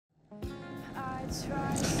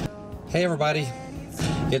Hey everybody,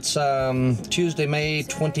 it's Tuesday, May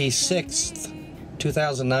 26th,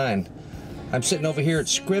 2009. I'm sitting over here at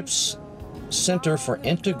Scripps Center for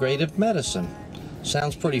Integrative Medicine.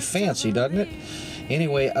 Sounds pretty fancy, doesn't it?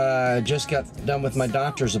 Anyway, I just got done with my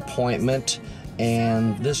doctor's appointment,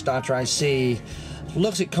 and this doctor I see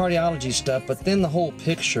looks at cardiology stuff, but then the whole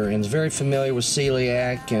picture, and is very familiar with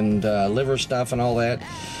celiac and liver stuff and all that.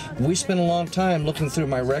 We spent a long time looking through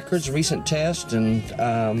my records, recent tests,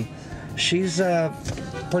 and she's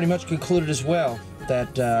pretty much concluded as well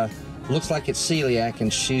that looks like it's celiac,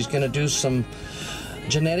 and she's going to do some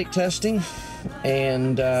genetic testing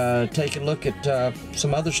and take a look at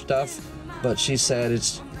some other stuff, but she said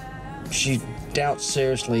she doubts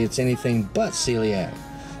seriously it's anything but celiac.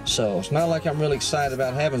 So it's not like I'm really excited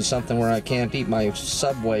about having something where I can't eat my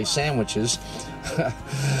Subway sandwiches.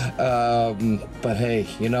 But hey,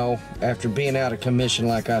 you know, after being out of commission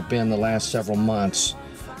like I've been the last several months,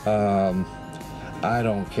 I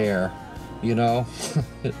don't care, you know.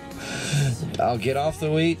 I'll get off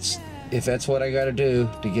the wheats if that's what I got to do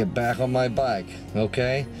to get back on my bike,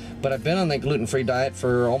 okay? But I've been on that gluten-free diet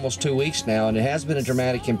for almost 2 weeks now, and it has been a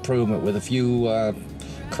dramatic improvement with a few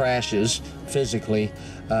crashes physically.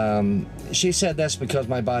 She said that's because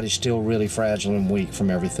my body's still really fragile and weak from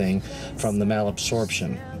everything, from the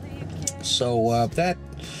malabsorption. So that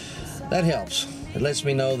helps. It lets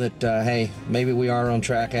me know that, hey, maybe we are on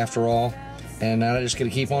track after all, and now I just gotta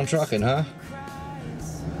keep on trucking, huh?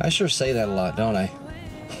 I sure say that a lot, don't I?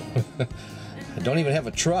 I don't even have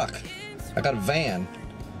a truck. I got a van.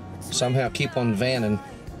 Somehow keep on vanning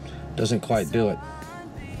doesn't quite do it.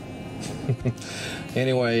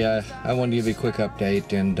 Anyway, I wanted to give you a quick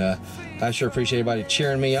update, and I sure appreciate everybody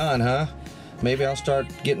cheering me on, huh? Maybe I'll start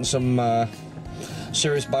getting some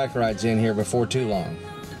serious bike rides in here before too long.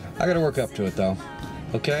 I gotta work up to it, though.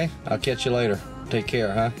 Okay? I'll catch you later. Take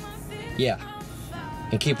care, huh? Yeah.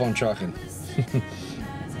 And keep on trucking.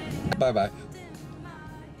 Bye-bye.